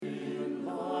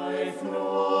Hi,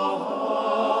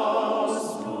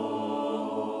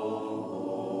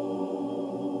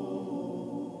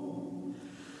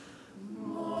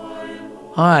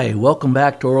 welcome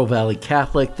back to Oro Valley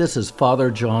Catholic. This is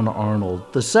Father John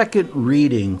Arnold. The second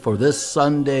reading for this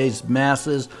Sunday's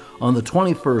Masses on the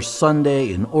 21st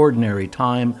Sunday in Ordinary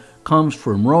Time comes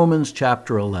from Romans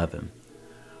chapter 11.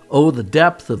 Oh, the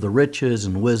depth of the riches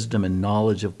and wisdom and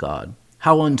knowledge of God!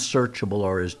 How unsearchable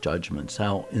are his judgments,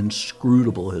 how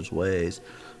inscrutable his ways!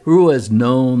 Who has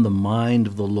known the mind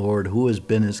of the Lord? Who has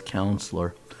been his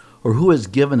counselor? Or who has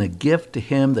given a gift to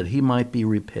him that he might be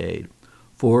repaid?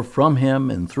 For from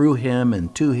him and through him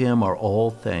and to him are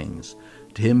all things.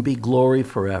 To him be glory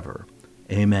forever.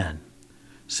 Amen.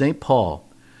 St. Paul.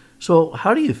 So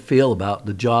how do you feel about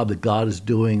the job that God is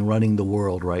doing running the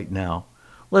world right now?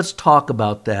 Let's talk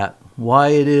about that, why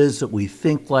it is that we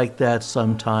think like that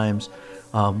sometimes,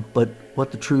 but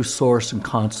what the true source and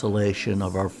consolation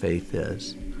of our faith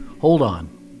is. Hold on.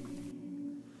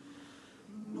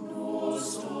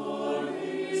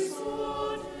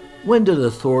 When did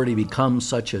authority become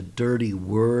such a dirty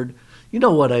word? You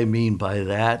know what I mean by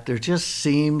that. There just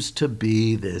seems to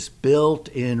be this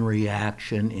built-in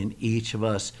reaction in each of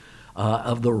us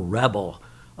of the rebel.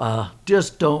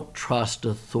 Just don't trust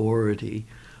authority.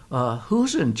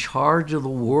 Who's in charge of the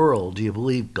world? Do you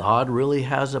believe God really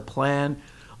has a plan?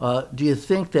 Do you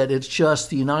think that it's just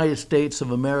the United States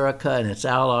of America and its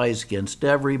allies against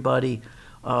everybody?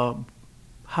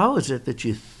 How is it that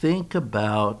you think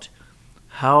about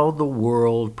how the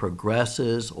world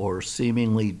progresses or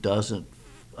seemingly doesn't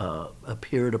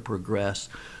appear to progress?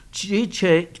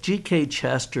 G.K.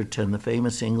 Chesterton, the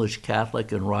famous English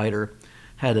Catholic and writer,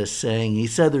 had a saying. He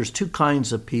said there's two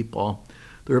kinds of people.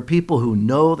 There are people who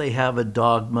know they have a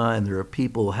dogma, and there are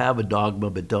people who have a dogma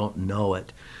but don't know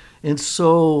it. And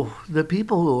so the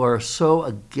people who are so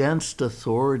against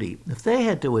authority, if they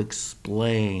had to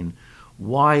explain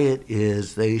why it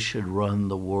is they should run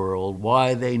the world,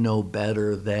 why they know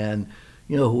better than,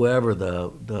 whoever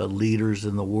the leaders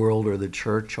in the world or the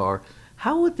church are,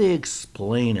 how would they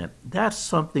explain it? That's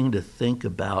something to think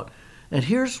about. And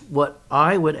here's what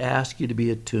I would ask you to be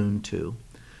attuned to.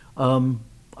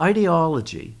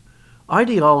 Ideology.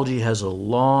 Ideology has a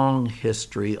long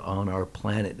history on our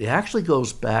planet. It actually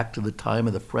goes back to the time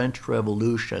of the French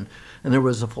Revolution, and there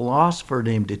was a philosopher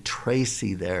named de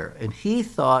Tracy there, and he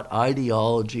thought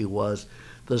ideology was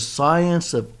the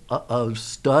science of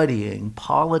studying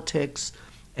politics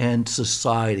and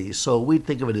society. So we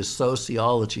think of it as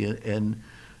sociology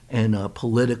and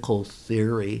political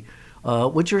theory,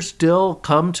 which are still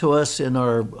come to us in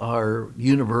our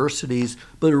universities,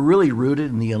 but are really rooted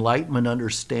in the Enlightenment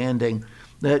understanding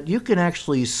that you can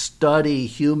actually study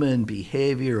human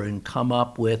behavior and come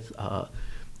up with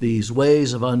these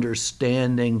ways of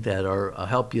understanding that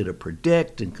help you to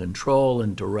predict and control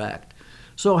and direct.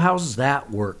 So how's that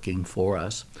working for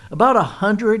us? About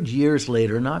 100 years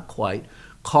later, not quite,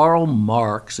 Karl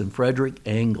Marx and Friedrich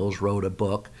Engels wrote a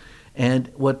book.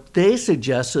 And what they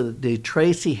suggested, de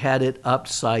Tracy had it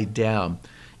upside down.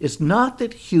 It's not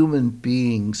that human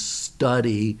beings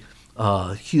study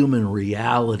human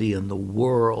reality in the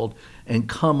world and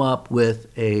come up with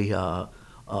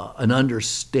an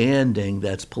understanding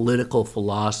that's political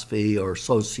philosophy or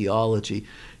sociology.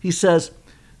 He says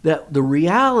that the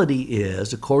reality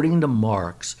is, according to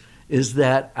Marx, is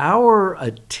that our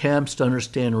attempts to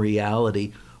understand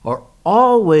reality are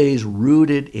always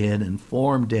rooted in and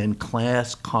formed in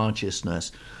class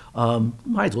consciousness.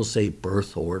 Might as well say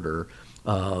birth order,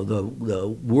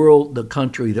 the world, the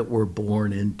country that we're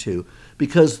born into.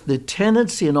 Because the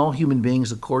tendency in all human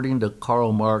beings, according to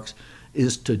Karl Marx,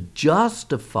 is to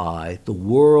justify the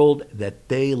world that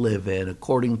they live in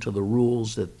according to the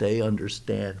rules that they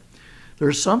understand.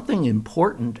 There's something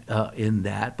important in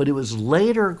that, but it was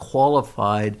later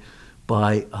qualified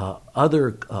by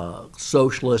other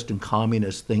socialist and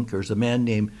communist thinkers. A man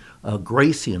named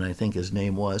Gracian, I think his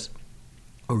name was,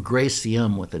 or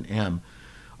Gracian with an M.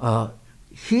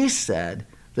 He said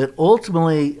that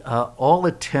ultimately all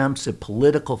attempts at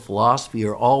political philosophy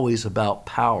are always about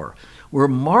power, where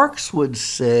Marx would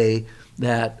say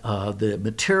that the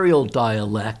material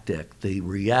dialectic, the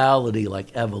reality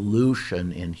like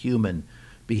evolution in human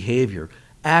behavior,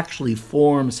 actually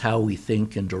forms how we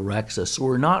think and directs us. So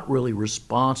we're not really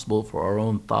responsible for our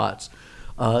own thoughts.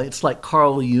 It's like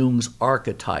Carl Jung's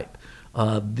archetype.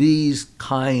 These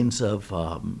kinds of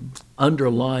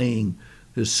underlying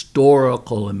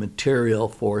historical and material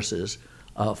forces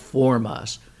form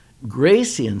us.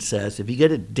 Gracian says if you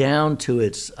get it down to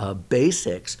its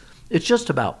basics, it's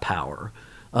just about power.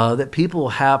 that people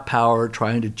have power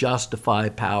trying to justify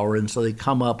power, and so they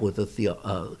come up with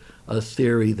a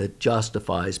theory that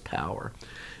justifies power.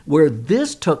 Where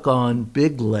this took on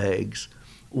big legs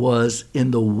was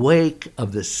in the wake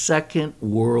of the Second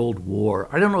World War.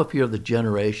 I don't know if you're the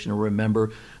generation to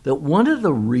remember that one of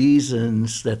the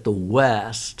reasons that the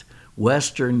West,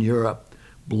 Western Europe,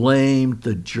 blamed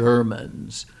the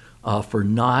Germans for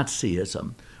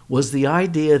Nazism was the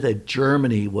idea that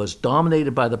Germany was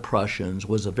dominated by the Prussians,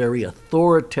 was a very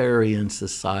authoritarian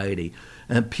society,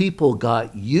 and people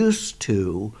got used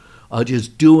to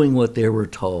just doing what they were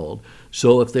told.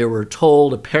 So if they were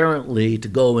told, apparently, to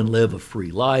go and live a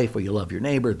free life or you love your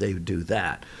neighbor, they would do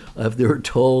that. If they were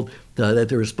told that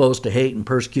they were supposed to hate and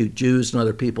persecute Jews and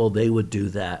other people, they would do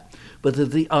that. But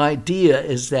the idea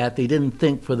is that they didn't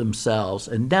think for themselves.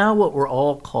 And now what we're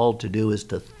all called to do is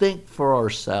to think for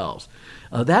ourselves.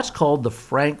 That's called the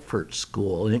Frankfurt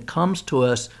School, and it comes to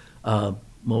us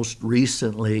most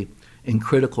recently in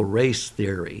critical race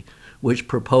theory, which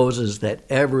proposes that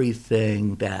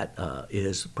everything that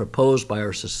is proposed by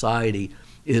our society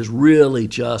is really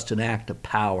just an act of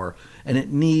power, and it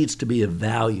needs to be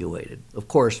evaluated. Of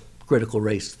course, critical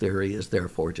race theory is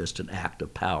therefore just an act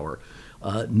of power,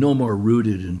 no more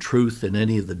rooted in truth than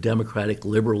any of the democratic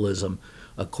liberalism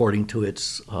according to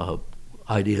its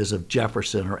ideas of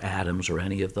Jefferson or Adams or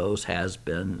any of those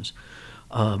has-beens.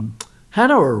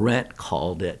 Hannah Arendt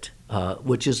called it,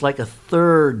 which is like a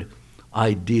third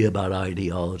idea about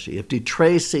ideology. If De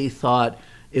Tracy thought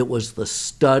it was the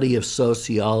study of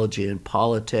sociology and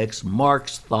politics,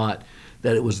 Marx thought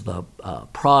that it was the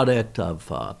product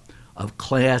of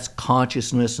class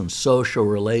consciousness and social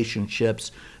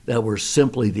relationships that were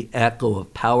simply the echo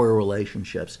of power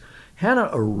relationships. Hannah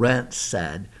Arendt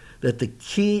said that the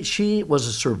key, she was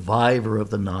a survivor of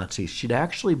the Nazis. She'd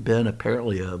actually been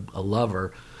apparently a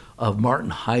lover of Martin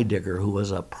Heidegger, who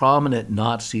was a prominent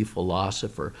Nazi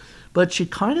philosopher. But she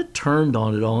kind of turned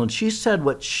on it all, and she said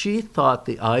what she thought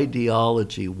the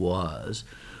ideology was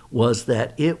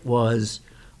that it was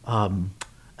an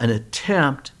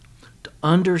attempt to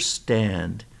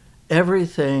understand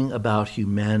everything about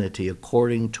humanity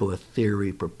according to a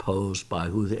theory proposed by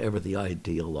whoever the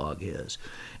ideologue is.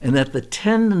 And that the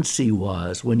tendency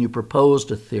was, when you proposed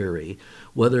a theory,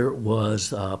 whether it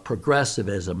was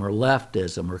progressivism or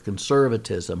leftism or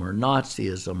conservatism or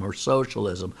Nazism or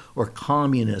socialism or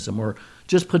communism or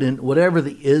just put in whatever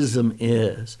the ism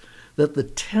is, that the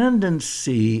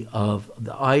tendency of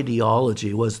the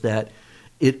ideology was that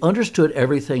it understood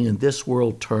everything in this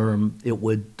world term. It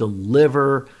would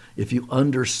deliver, if you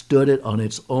understood it on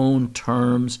its own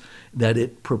terms, that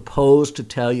it proposed to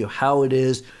tell you how it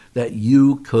is that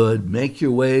you could make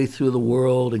your way through the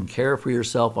world and care for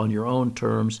yourself on your own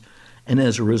terms, and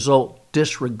as a result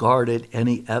disregarded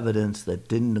any evidence that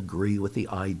didn't agree with the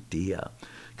idea.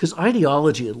 Because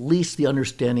ideology, at least the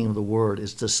understanding of the word,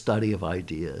 is the study of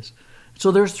ideas.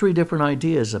 So there's three different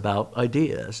ideas about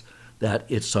ideas: that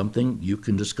it's something you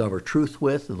can discover truth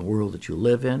with in the world that you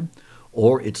live in,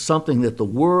 or it's something that the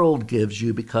world gives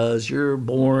you because you're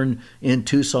born in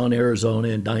Tucson, Arizona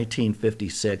in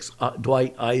 1956.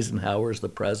 Dwight Eisenhower is the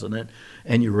president,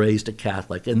 and you're raised a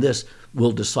Catholic, and this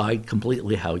will decide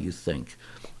completely how you think,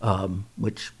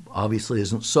 which obviously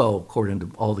isn't so, according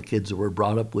to all the kids that were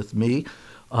brought up with me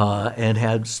and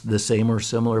had the same or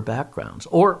similar backgrounds.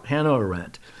 Or Hannah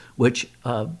Arendt, which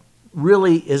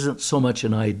really isn't so much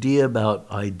an idea about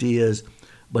ideas,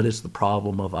 but it's the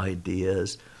problem of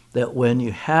ideas. That when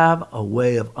you have a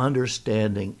way of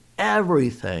understanding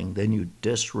everything, then you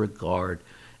disregard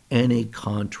any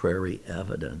contrary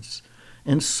evidence.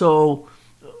 And so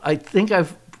I think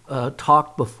I've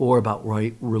talked before about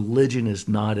why religion is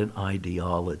not an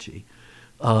ideology.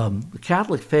 The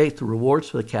Catholic faith, the rewards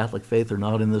for the Catholic faith are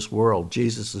not in this world.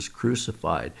 Jesus is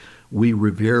crucified. We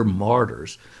revere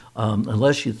martyrs.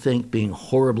 Unless you think being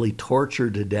horribly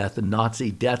tortured to death in Nazi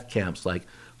death camps like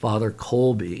Father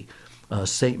Kolbe,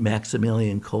 St.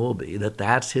 Maximilian Kolbe,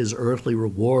 that's his earthly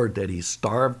reward, that he's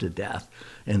starved to death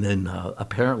and then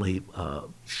apparently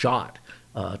shot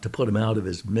to put him out of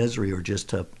his misery, or just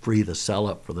to free the cell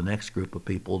up for the next group of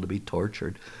people to be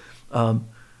tortured.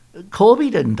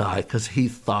 Kolbe didn't die because he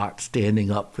thought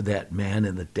standing up for that man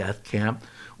in the death camp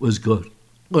was going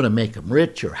to make him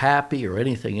rich or happy or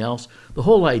anything else. The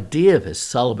whole idea of his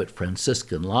celibate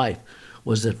Franciscan life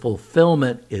was that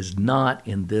fulfillment is not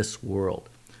in this world.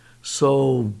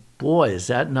 So, boy, is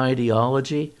that an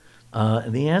ideology?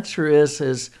 And the answer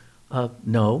is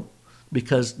no,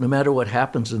 because no matter what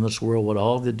happens in this world, with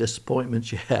all the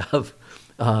disappointments you have,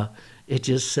 it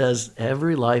just says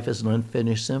every life is an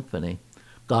unfinished symphony.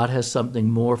 God has something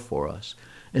more for us.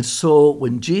 And so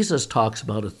when Jesus talks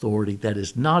about authority that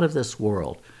is not of this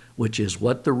world, which is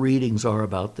what the readings are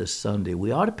about this Sunday,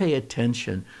 we ought to pay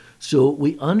attention so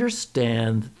we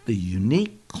understand the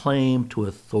unique claim to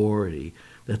authority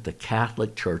that the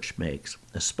Catholic Church makes,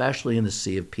 especially in the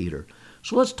See of Peter.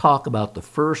 So let's talk about the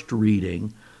first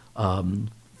reading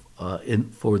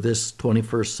for this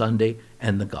 21st Sunday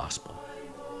and the Gospel.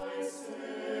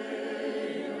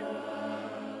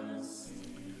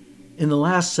 In the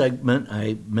last segment,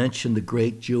 I mentioned the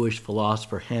great Jewish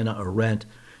philosopher Hannah Arendt,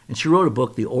 and she wrote a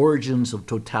book, The Origins of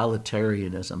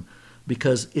Totalitarianism,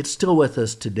 because it's still with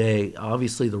us today.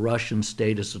 Obviously, the Russian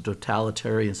state is a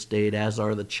totalitarian state, as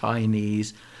are the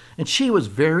Chinese. And she was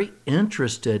very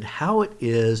interested how it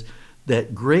is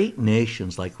that great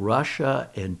nations like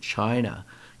Russia and China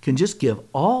can just give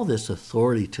all this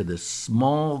authority to this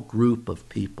small group of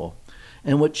people.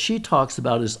 And what she talks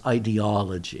about is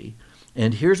ideology.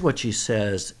 And here's what she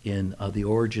says in The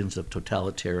Origins of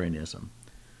Totalitarianism.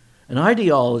 An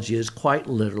ideology is quite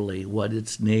literally what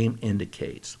its name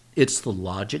indicates. It's the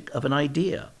logic of an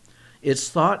idea. Its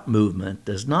thought movement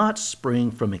does not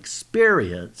spring from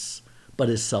experience, but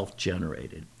is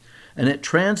self-generated. And it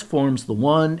transforms the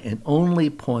one and only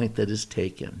point that is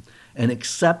taken and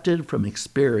accepted from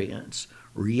experience,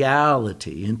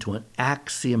 reality, into an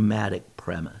axiomatic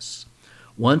premise.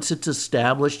 Once it's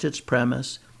established its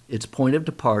premise, its point of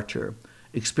departure,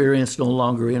 experience no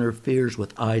longer interferes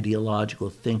with ideological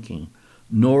thinking,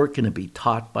 nor can it be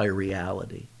taught by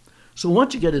reality. So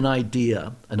once you get an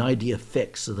idea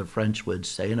fix, as the French would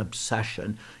say, an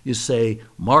obsession, you say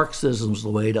Marxism is the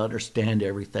way to understand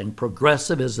everything,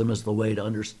 progressivism is the way to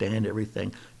understand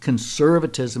everything,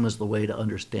 conservatism is the way to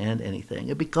understand anything.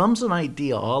 It becomes an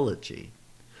ideology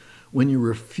when you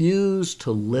refuse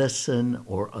to listen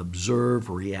or observe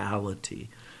reality,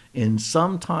 and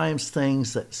sometimes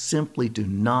things that simply do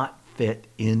not fit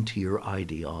into your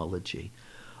ideology.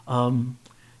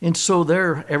 And so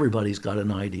everybody's got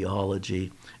an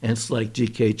ideology. And it's like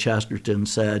G.K. Chesterton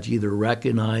said, you either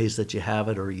recognize that you have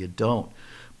it or you don't.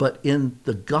 But in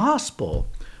the gospel,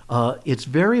 it's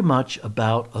very much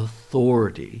about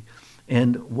authority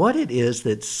and what it is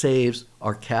that saves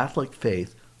our Catholic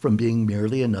faith from being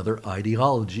merely another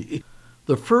ideology.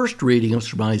 The first reading is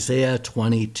from Isaiah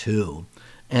 22.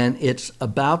 And it's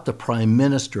about the prime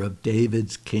minister of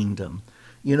David's kingdom.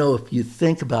 You know, if you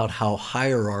think about how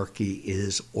hierarchy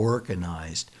is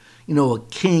organized, you know, a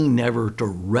king never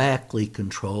directly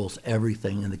controls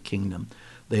everything in the kingdom.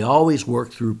 They always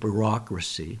work through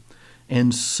bureaucracy.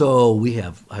 And so we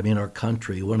have, our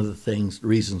country, one of the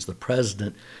reasons the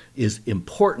president is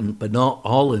important, but not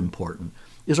all important,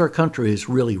 is our country is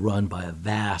really run by a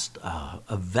vast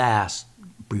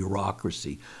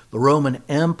bureaucracy. The Roman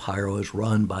Empire was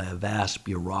run by a vast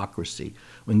bureaucracy.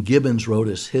 When Gibbons wrote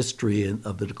his history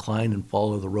of the decline and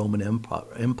fall of the Roman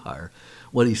Empire,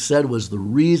 what he said was the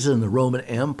reason the Roman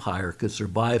Empire could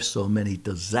survive so many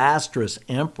disastrous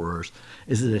emperors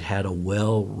is that it had a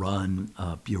well-run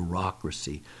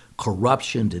bureaucracy.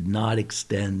 Corruption did not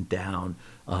extend down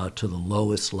to the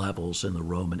lowest levels in the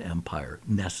Roman Empire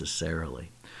necessarily.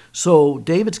 So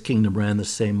David's kingdom ran the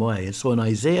same way. And so in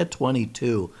Isaiah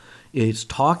 22, it's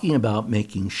talking about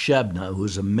making Shebna,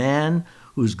 who's a man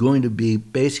who's going to be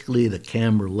basically the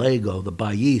Camerlego, the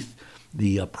Baith,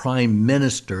 the prime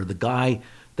minister, the guy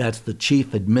that's the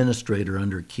chief administrator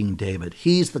under King David.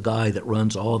 He's the guy that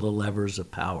runs all the levers of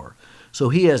power. So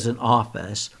he has an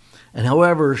office. And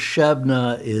however,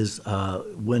 Shebna is,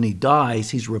 when he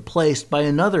dies, he's replaced by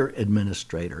another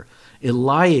administrator,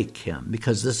 Eliakim,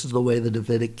 because this is the way the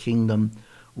Davidic kingdom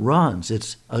runs.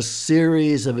 It's a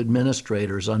series of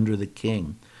administrators under the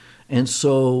king. And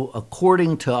so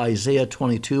according to Isaiah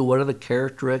 22, what are the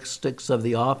characteristics of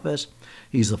the office?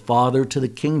 He's a father to the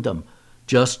kingdom,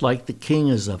 just like the king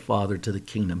is a father to the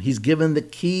kingdom. He's given the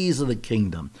keys of the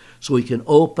kingdom, so he can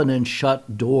open and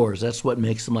shut doors. That's what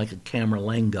makes him like a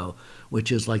Camerlengo,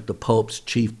 which is like the Pope's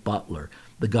chief butler,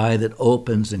 the guy that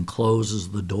opens and closes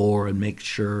the door and makes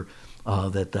sure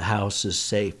that the house is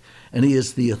safe. And he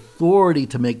has the authority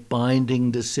to make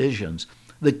binding decisions.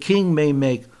 The king may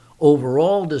make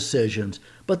overall decisions,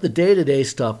 but the day-to-day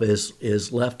stuff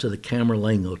is left to the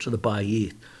Camerlengo, to the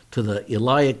Baith, to the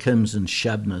Eliakims and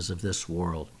Shebnas of this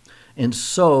world. And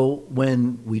so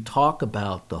when we talk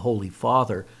about the Holy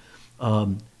Father,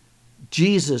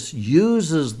 Jesus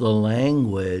uses the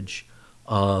language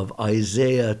of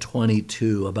Isaiah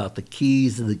 22 about the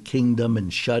keys of the kingdom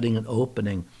and shutting and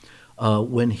opening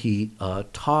when he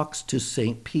talks to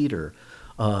St. Peter.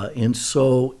 And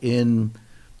so in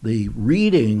the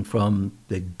reading from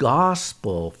the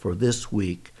Gospel for this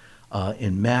week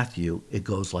in Matthew, it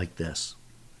goes like this.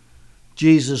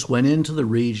 Jesus went into the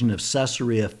region of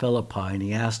Caesarea Philippi, and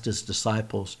he asked his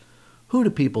disciples, "Who do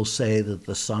people say that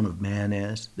the Son of Man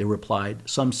is?" They replied,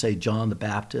 "Some say John the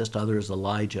Baptist, others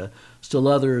Elijah, still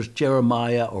others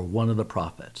Jeremiah or one of the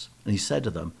prophets." And he said to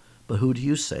them, "But who do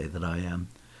you say that I am?"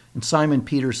 And Simon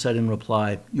Peter said in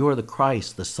reply, "You are the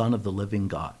Christ, the Son of the living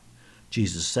God."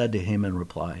 Jesus said to him in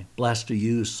reply, "Blessed are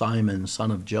you, Simon,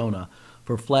 son of Jonah,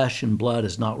 for flesh and blood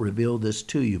has not revealed this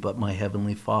to you, but my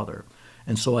heavenly Father.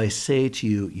 And so I say to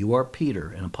you, you are Peter,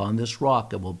 and upon this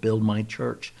rock I will build my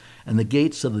church, and the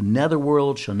gates of the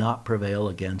netherworld shall not prevail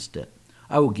against it.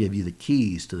 I will give you the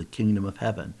keys to the kingdom of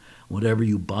heaven. Whatever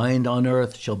you bind on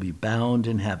earth shall be bound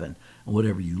in heaven, and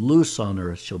whatever you loose on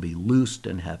earth shall be loosed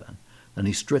in heaven." Then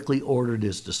he strictly ordered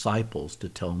his disciples to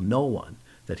tell no one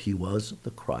that he was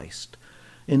the Christ.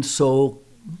 And so,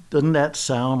 doesn't that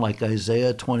sound like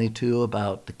Isaiah 22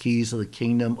 about the keys of the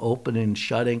kingdom opening and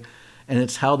shutting? And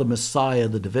it's how the Messiah,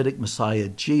 the Davidic Messiah,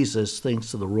 Jesus,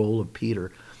 thinks of the role of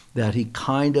Peter, that he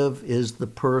kind of is the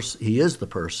person, he is the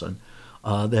person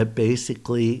that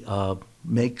basically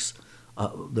makes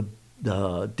the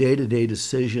day-to-day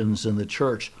decisions in the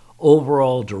church.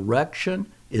 Overall direction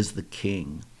is the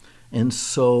king. And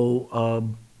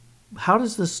so how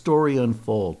does this story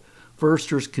unfold?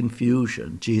 First, there's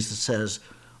confusion. Jesus says,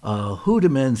 "Who do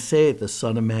men say the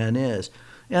Son of Man is?"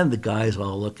 And the guys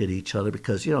all look at each other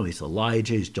because, he's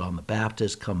Elijah, he's John the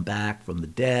Baptist, come back from the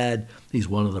dead, he's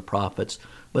one of the prophets.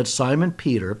 But Simon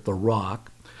Peter, the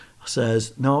rock,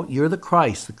 says, "No, you're the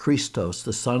Christ, the Christos,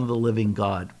 the Son of the living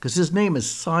God." Because his name is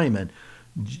Simon.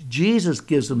 Jesus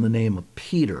gives him the name of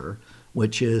Peter,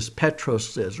 which is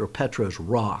Petros, or Petros,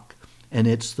 rock. And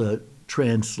it's the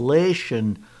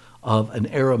translation of an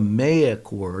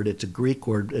Aramaic word. It's a Greek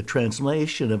word, a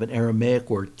translation of an Aramaic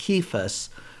word, Kephas,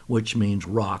 which means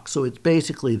rock. So it's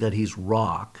basically that he's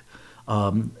rock.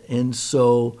 And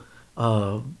so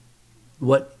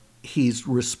what he's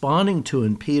responding to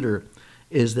in Peter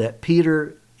is that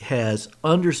Peter has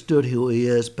understood who he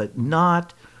is, but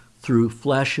not through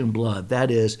flesh and blood.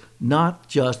 That is, not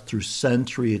just through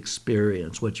sensory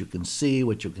experience, what you can see,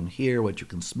 what you can hear, what you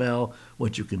can smell,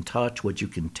 what you can touch, what you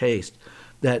can taste.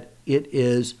 That it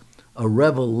is a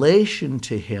revelation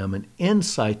to him, an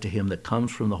insight to him that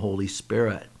comes from the Holy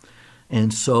Spirit.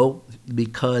 And so,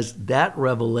 because that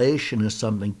revelation is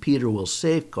something Peter will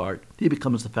safeguard, he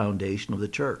becomes the foundation of the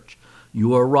church.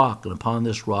 "You are a rock, and upon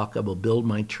this rock I will build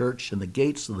my church, and the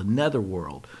gates of the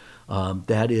netherworld,"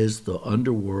 that is the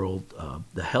underworld,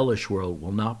 the hellish world,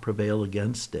 "will not prevail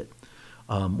against it,"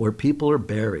 where people are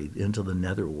buried into the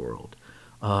netherworld.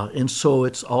 And so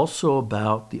it's also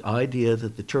about the idea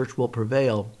that the church will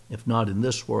prevail. If not in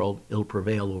this world, it'll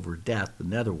prevail over death, the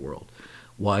netherworld.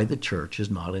 Why the church is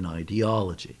not an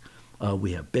ideology.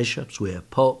 We have bishops, we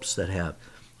have popes that have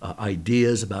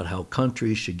ideas about how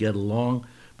countries should get along,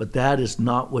 but that is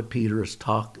not what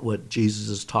what Jesus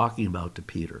is talking about to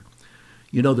Peter.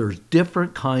 There's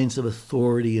different kinds of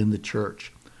authority in the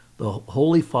church. The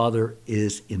Holy Father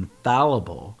is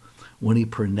infallible when he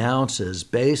pronounces,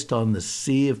 based on the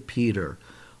See of Peter,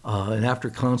 and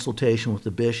after consultation with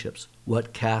the bishops,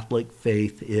 what Catholic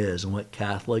faith is and what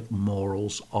Catholic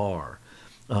morals are.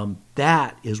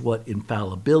 That is what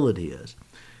infallibility is.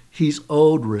 He's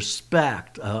owed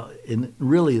respect, and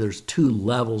really there's two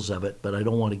levels of it, but I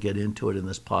don't want to get into it in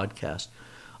this podcast.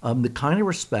 The kind of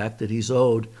respect that he's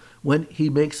owed when he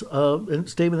makes a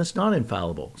statement that's not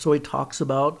infallible. So he talks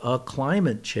about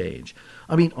climate change.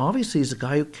 I mean, obviously he's a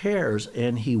guy who cares,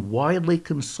 and he widely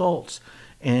consults,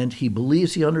 and he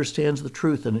believes he understands the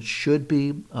truth, and it should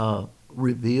be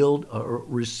revealed or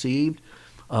received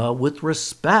with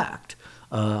respect.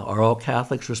 Are all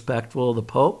Catholics respectful of the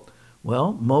Pope?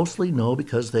 Well, mostly no,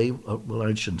 because I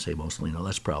shouldn't say mostly no,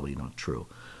 that's probably not true.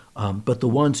 But the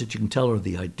ones that you can tell are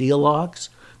the ideologues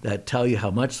that tell you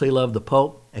how much they love the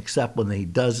Pope, except when they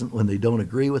don't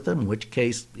agree with him, in which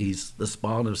case he's the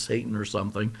spawn of Satan or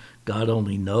something. God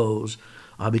only knows,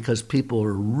 because people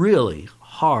are really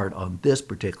hard on this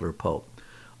particular Pope.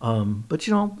 But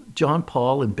John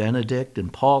Paul and Benedict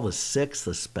and Paul VI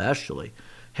especially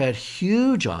had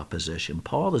huge opposition.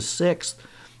 Paul VI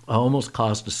almost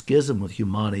caused a schism with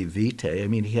Humanae Vitae. I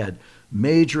mean, he had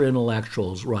major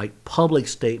intellectuals write public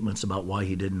statements about why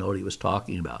he didn't know what he was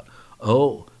talking about.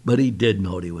 Oh, but he did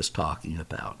know what he was talking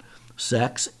about.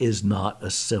 Sex is not a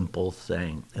simple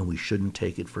thing, and we shouldn't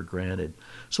take it for granted.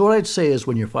 So what I'd say is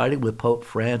when you're fighting with Pope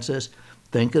Francis,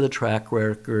 think of the track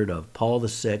record of Paul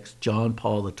VI, John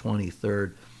Paul the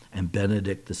 23rd, and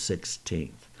Benedict the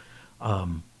 16th.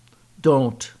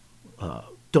 Don't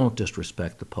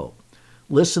disrespect the Pope.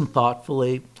 Listen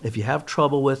thoughtfully. If you have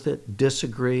trouble with it,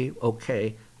 disagree,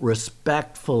 okay,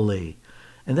 respectfully.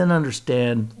 and then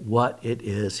understand what it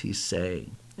is he's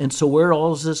saying. And so where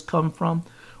all does this come from?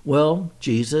 Well,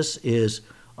 Jesus is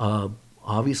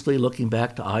obviously looking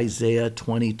back to Isaiah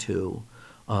 22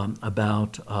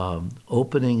 about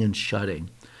opening and shutting.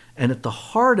 And at the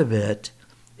heart of it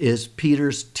is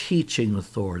Peter's teaching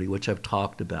authority, which I've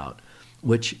talked about,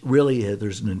 which really is,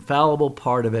 there's an infallible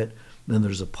part of it, then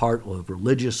there's a part of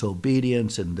religious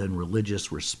obedience, and then religious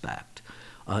respect.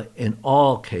 In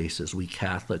all cases, we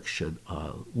Catholics should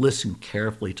listen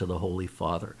carefully to the Holy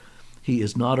Father. He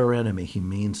is not our enemy. He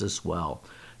means us well.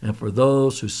 And for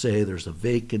those who say there's a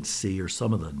vacancy or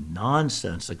some of the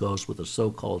nonsense that goes with the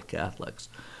so-called Catholics,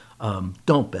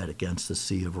 don't bet against the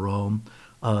See of Rome.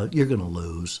 You're going to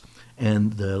lose.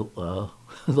 And the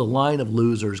line of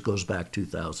losers goes back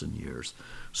 2,000 years.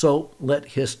 So let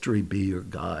history be your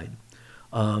guide.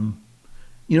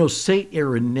 St.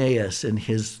 Irenaeus in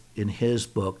his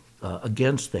book,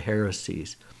 Against the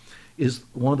Heresies, is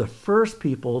one of the first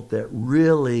people that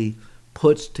really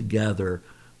puts together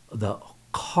the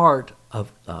heart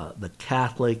of the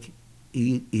Catholic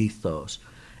ethos.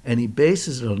 And he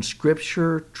bases it on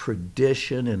scripture,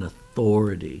 tradition, and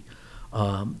authority.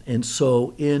 And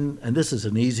this is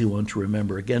an easy one to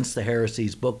remember, Against the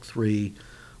Heresies, Book 3,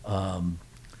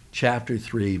 Chapter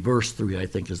 3, Verse 3, I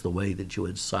think is the way that you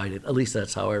would cite it. At least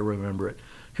that's how I remember it.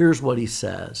 Here's what he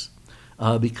says.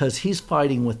 Because he's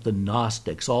fighting with the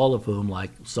Gnostics, all of whom,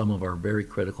 like some of our very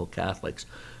critical Catholics,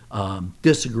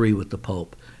 disagree with the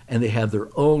Pope. And they have their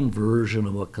own version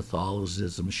of what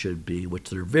Catholicism should be, which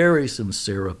they're very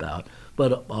sincere about,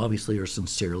 but obviously are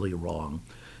sincerely wrong.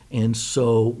 And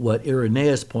so what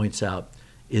Irenaeus points out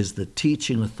is the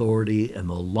teaching authority and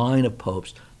the line of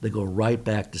popes that go right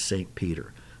back to St.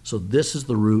 Peter. So this is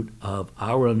the root of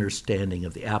our understanding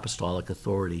of the apostolic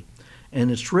authority. And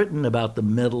it's written about the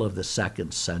middle of the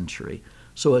 2nd century.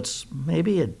 So it's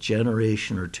maybe a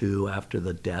generation or two after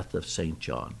the death of St.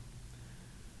 John.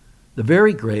 The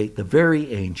very great, the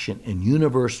very ancient, and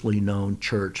universally known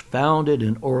church, founded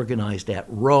and organized at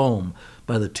Rome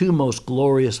by the two most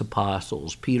glorious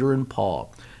apostles, Peter and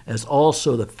Paul, as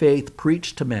also the faith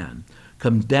preached to men,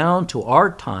 come down to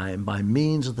our time by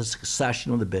means of the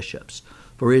succession of the bishops.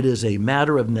 For it is a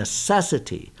matter of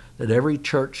necessity that every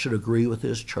church should agree with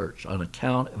his church on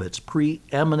account of its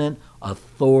preeminent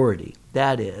authority,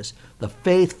 that is, the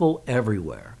faithful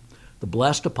everywhere. The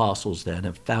blessed apostles then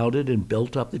have founded and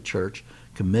built up the church,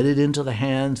 committed into the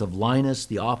hands of Linus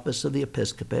the office of the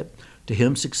episcopate. To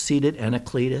him succeeded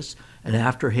Anacletus, and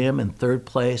after him in third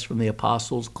place from the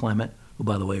apostles Clement, who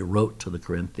by the way wrote to the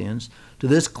Corinthians. To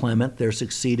this Clement there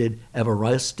succeeded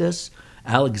Evaristus.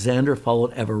 Alexander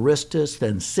followed Evaristus,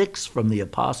 then sixth from the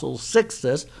apostles.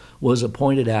 Sixtus was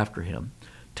appointed after him.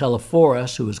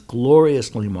 Telephorus, who was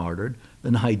gloriously martyred,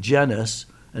 then Hyginus,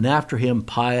 and after him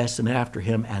Pius, and after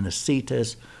him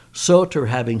Anicetus. Soter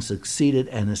having succeeded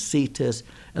Anicetus,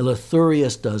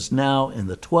 Eleutherius does now, in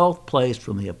the 12th place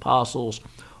from the apostles,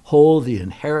 hold the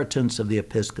inheritance of the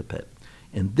episcopate.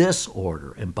 In this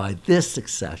order and by this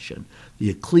succession, the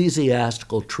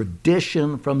ecclesiastical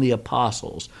tradition from the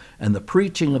apostles and the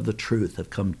preaching of the truth have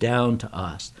come down to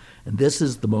us. And this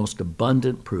is the most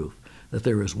abundant proof that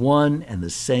there is one and the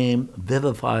same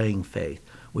vivifying faith,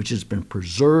 which has been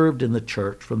preserved in the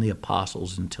church from the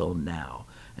apostles until now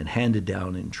and handed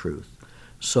down in truth.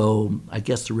 So I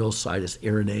guess the real site is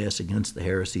Irenaeus Against the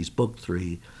Heresies, Book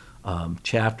 3,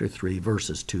 Chapter 3,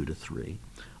 verses 2 to 3.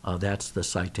 That's the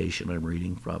citation I'm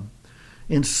reading from.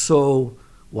 And so,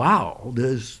 wow,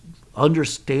 this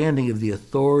understanding of the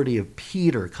authority of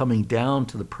Peter coming down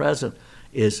to the present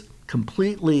is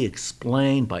completely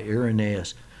explained by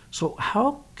Irenaeus. So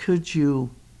how could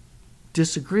you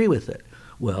disagree with it?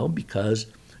 Well, because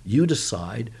you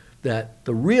decide that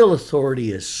the real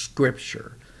authority is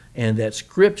Scripture, and that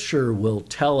Scripture will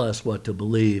tell us what to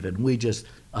believe, and we just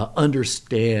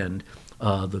understand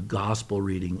the gospel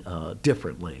reading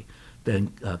differently than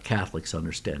Catholics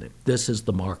understand it. This is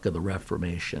the mark of the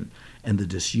Reformation and the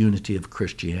disunity of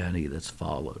Christianity that's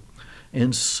followed.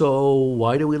 And so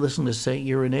why do we listen to St.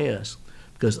 Irenaeus?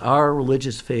 Because our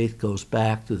religious faith goes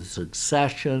back to the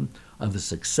succession of the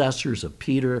successors of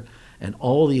Peter and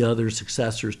all the other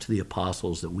successors to the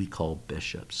apostles that we call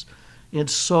bishops. And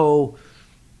so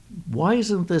why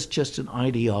isn't this just an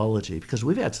ideology? Because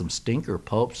we've had some stinker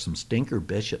popes, some stinker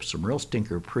bishops, some real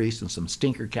stinker priests, and some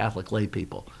stinker Catholic lay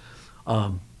people.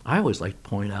 I always like to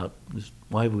point out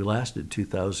why we lasted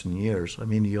 2,000 years. I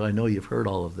mean, I know you've heard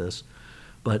all of this,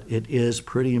 but it is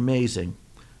pretty amazing.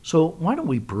 So why don't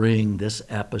we bring this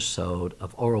episode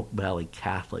of Oro Valley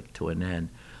Catholic to an end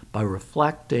by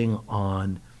reflecting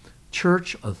on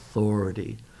church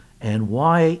authority and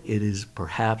why it is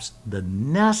perhaps the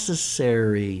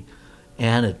necessary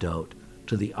antidote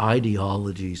to the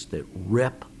ideologies that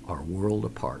rip our world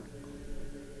apart.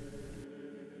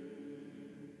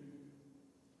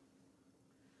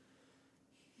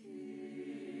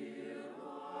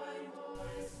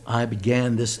 I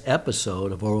began this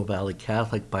episode of Oro Valley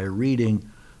Catholic by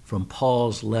reading from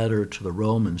Paul's letter to the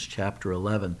Romans, chapter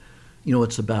 11. You know,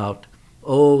 it's about,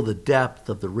 the depth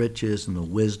of the riches and the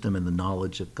wisdom and the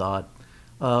knowledge of God.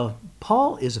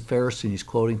 Paul is a Pharisee, and he's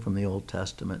quoting from the Old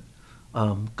Testament.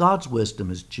 God's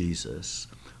wisdom is Jesus.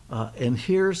 And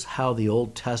here's how the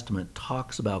Old Testament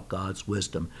talks about God's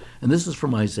wisdom. And this is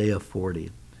from Isaiah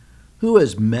 40. Who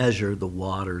has measured the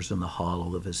waters in the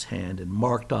hollow of his hand, and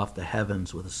marked off the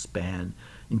heavens with a span,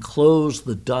 enclosed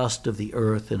the dust of the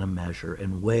earth in a measure,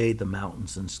 and weighed the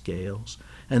mountains in scales,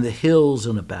 and the hills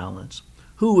in a balance?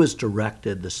 Who has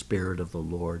directed the Spirit of the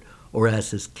Lord, or as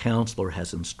his counselor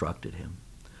has instructed him?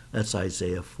 That's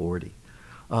Isaiah 40.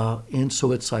 And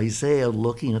so it's Isaiah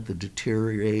looking at the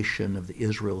deterioration of the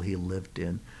Israel he lived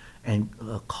in and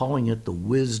calling it the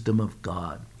wisdom of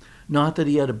God. Not that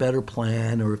he had a better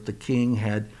plan or if the king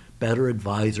had better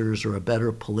advisors or a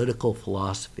better political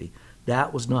philosophy.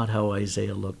 That was not how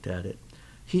Isaiah looked at it.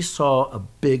 He saw a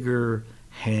bigger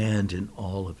hand in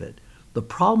all of it. The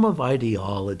problem of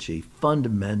ideology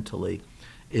fundamentally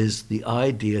is the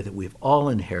idea that we've all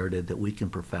inherited that we can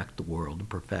perfect the world and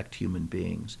perfect human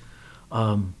beings.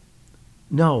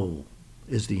 No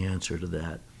is the answer to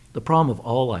that. The problem of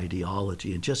all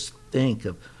ideology, and just think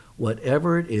of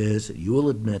whatever it is that you will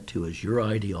admit to as your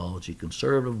ideology,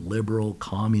 conservative, liberal,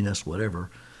 communist,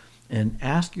 whatever, and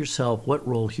ask yourself what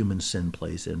role human sin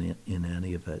plays in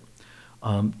any of it.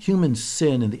 Human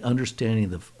sin and the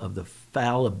understanding of the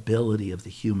fallibility of the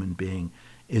human being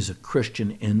is a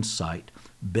Christian insight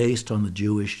based on the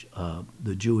Jewish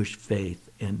faith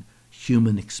and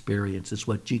human experience. It's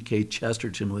what G.K.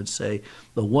 Chesterton would say,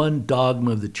 the one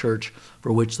dogma of the church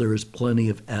for which there is plenty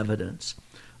of evidence.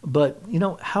 But,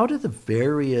 how do the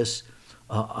various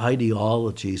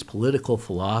ideologies, political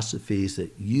philosophies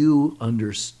that you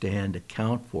understand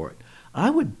account for it?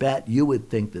 I would bet you would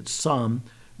think that some,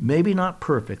 maybe not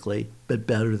perfectly, but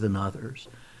better than others.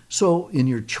 So in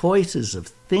your choices of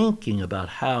thinking about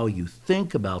how you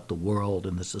think about the world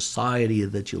and the society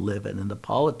that you live in and the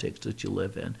politics that you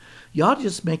live in, you ought to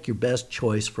just make your best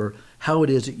choice for how it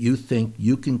is that you think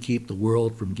you can keep the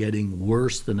world from getting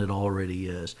worse than it already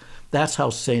is. That's how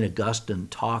St. Augustine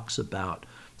talks about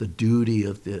the duty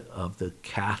of the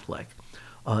Catholic.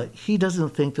 He doesn't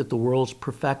think that the world's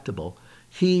perfectible.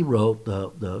 He wrote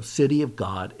the City of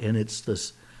God, and it's the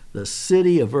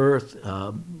city of earth,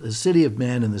 the city of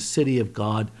man and the city of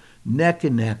God, neck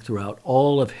and neck throughout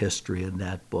all of history in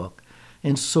that book.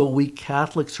 And so we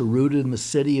Catholics are rooted in the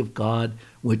city of God,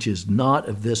 which is not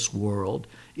of this world.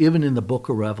 Even in the book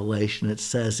of Revelation, it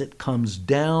says it comes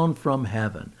down from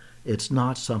heaven. It's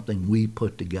not something we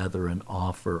put together and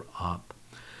offer up.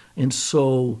 And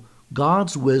so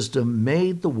God's wisdom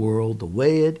made the world the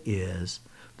way it is,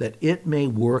 that it may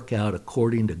work out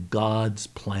according to God's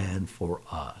plan for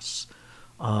us.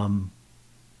 And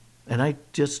I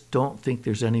just don't think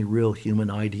there's any real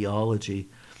human ideology,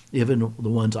 even the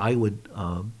ones I would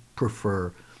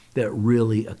prefer, that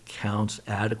really accounts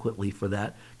adequately for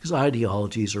that, because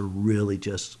ideologies are really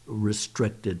just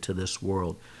restricted to this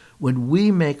world. When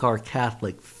we make our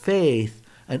Catholic faith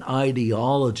an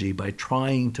ideology by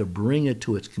trying to bring it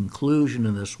to its conclusion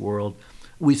in this world,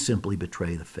 we simply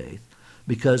betray the faith.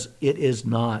 Because it is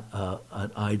not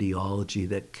an ideology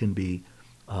that can be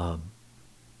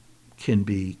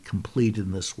completed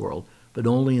in this world, but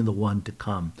only in the one to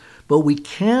come. But we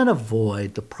can't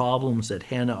avoid the problems that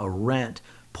Hannah Arendt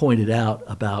pointed out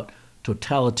about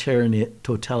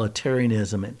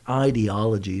totalitarianism and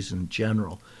ideologies in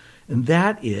general. And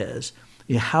that is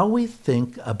how we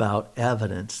think about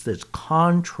evidence that's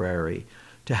contrary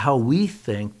to how we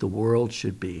think the world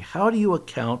should be. How do you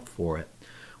account for it?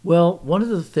 Well, one of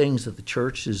the things that the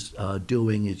church is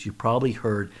doing, as you probably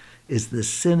heard, is the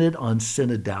Synod on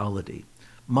Synodality.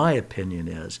 My opinion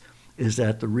is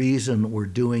that the reason we're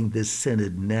doing this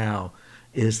synod now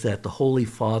is that the Holy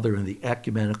Father and the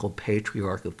Ecumenical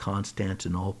Patriarch of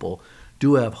Constantinople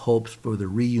do have hopes for the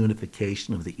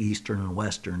reunification of the Eastern and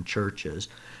Western churches,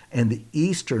 and the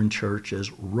Eastern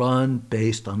churches run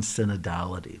based on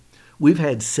synodality. We've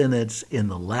had synods in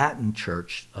the Latin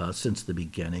church since the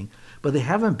beginning, but they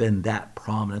haven't been that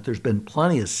prominent. There's been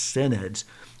plenty of synods,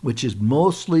 which is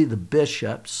mostly the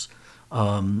bishops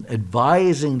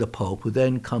advising the Pope, who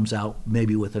then comes out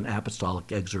maybe with an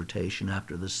apostolic exhortation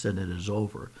after the synod is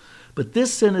over. But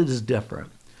this synod is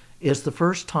different. It's the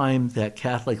first time that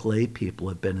Catholic lay people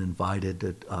have been invited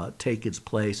to take its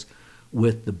place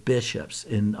with the bishops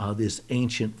in this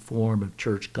ancient form of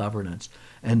church governance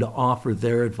and to offer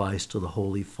their advice to the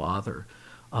Holy Father.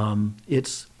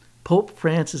 It's Pope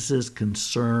Francis's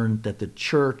concern that the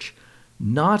church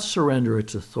not surrender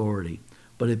its authority,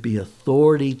 but it be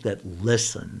authority that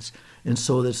listens. And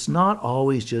so it's not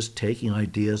always just taking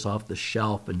ideas off the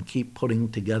shelf and keep putting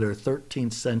together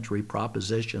 13th century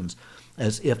propositions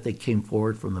as if they came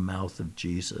forward from the mouth of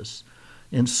Jesus.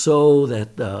 And so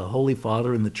that the Holy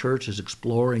Father and the Church is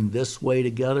exploring this way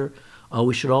together,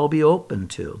 we should all be open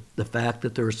to. The fact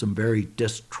that there are some very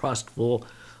distrustful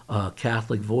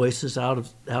Catholic voices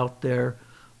out there,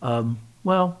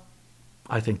 well,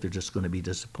 I think they're just going to be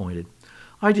disappointed.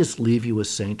 I just leave you with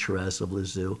St. Therese of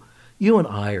Lisieux. You and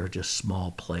I are just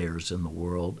small players in the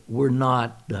world. We're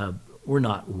not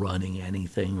running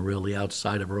anything really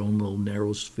outside of our own little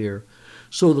narrow sphere.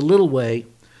 So the little way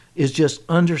is just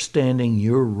understanding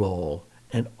your role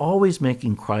and always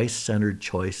making Christ-centered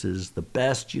choices the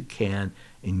best you can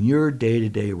in your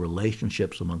day-to-day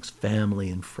relationships amongst family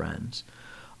and friends.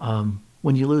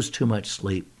 When you lose too much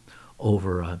sleep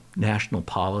over a national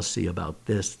policy about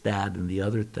this, that, and the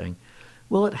other thing,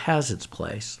 well, it has its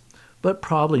place, but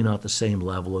probably not the same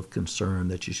level of concern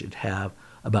that you should have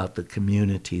about the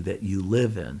community that you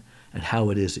live in and how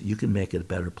it is that you can make it a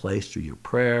better place through your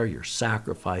prayer, your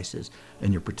sacrifices,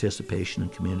 and your participation in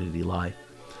community life.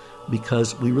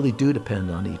 Because we really do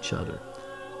depend on each other.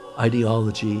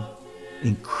 Ideology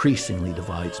increasingly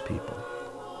divides people.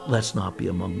 Let's not be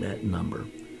among that number.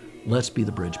 Let's be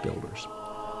the bridge builders.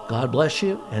 God bless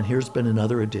you, and here's been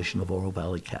another edition of Oro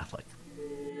Valley Catholic.